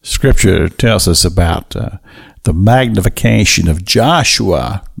Scripture tells us about the magnification of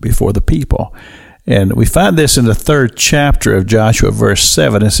Joshua before the people. And we find this in the 3rd chapter of Joshua, verse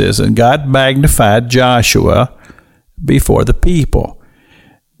 7. It says, "And God magnified Joshua before the people."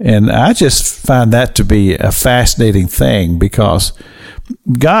 And I just find that to be a fascinating thing, because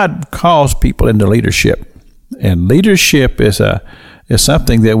God calls people into leadership. And leadership is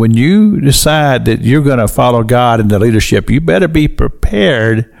something that when you decide that you're going to follow God into leadership, you better be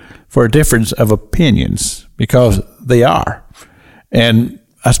prepared for a difference of opinions, because they are. And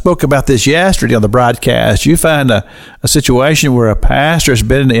I spoke about this yesterday on the broadcast. You find a situation where a pastor has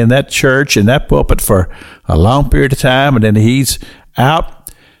been in that church, in that pulpit for a long period of time, and then he's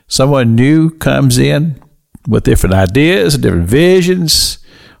out. Someone new comes in with different ideas, different visions,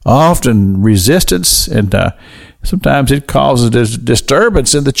 often resistance, and sometimes it causes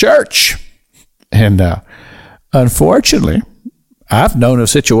disturbance in the church. And unfortunately, I've known of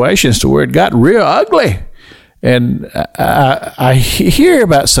situations to where it got real ugly. And I hear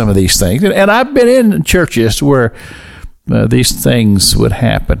about some of these things. And I've been in churches where these things would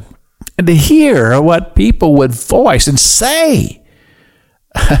happen. And to hear what people would voice and say,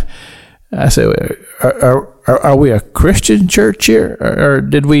 I say, are we a Christian church here? Or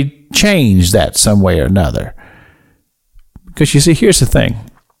did we change that some way or another? Because you see, here's the thing.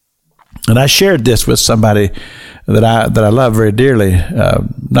 And I shared this with somebody that I love very dearly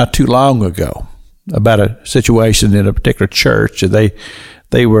not too long ago, about a situation in a particular church that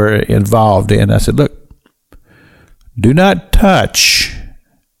they were involved in. I said, look, do not touch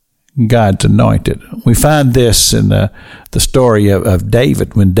God's anointed. We find this in the story of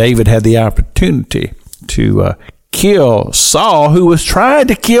David, when David had the opportunity to kill Saul, who was trying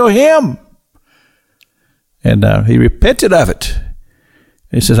to kill him. And he repented of it.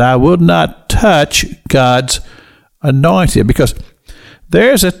 He says, I will not touch God's anointed, because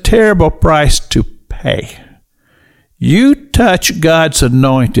there's a terrible price to pay. You touch God's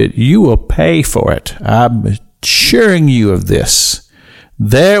anointed, you will pay for it. I'm assuring you of this.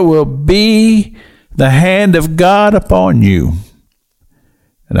 There will be the hand of God upon you.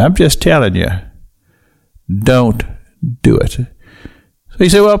 And I'm just telling you, don't do it. So you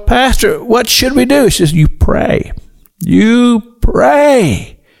say, well, Pastor, what should we do? He says, you pray. You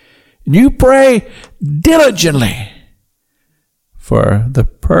pray. You pray diligently for the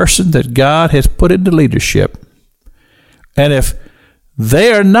person that God has put into leadership. And if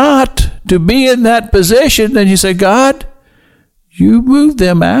they are not to be in that position, then you say, God, you move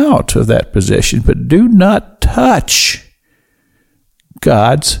them out of that position, but do not touch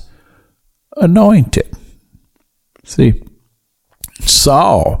God's anointed. See,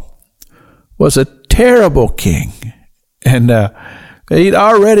 Saul was a terrible king, and he'd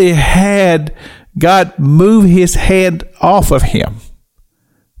already had God move his hand off of him.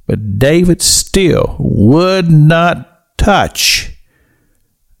 But David still would not touch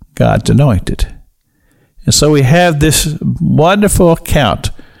God's anointed. And so we have this wonderful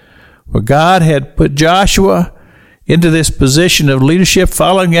account where God had put Joshua into this position of leadership,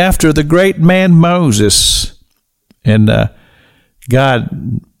 following after the great man Moses. And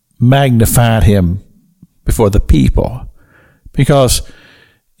God magnified him before the people. Because,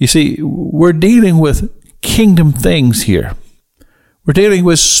 you see, we're dealing with kingdom things here. We're dealing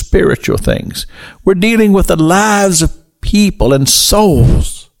with spiritual things. We're dealing with the lives of people and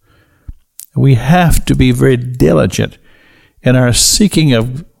souls. We have to be very diligent in our seeking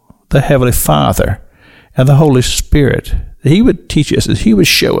of the Heavenly Father and the Holy Spirit. That He would teach us, that He would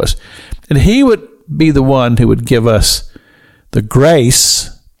show us, and He would be the one who would give us the grace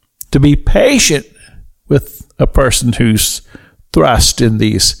to be patient with a person who's thrust in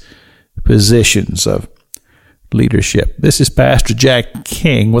these positions of leadership. This is Pastor Jack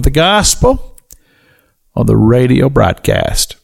King with the gospel on the radio broadcast.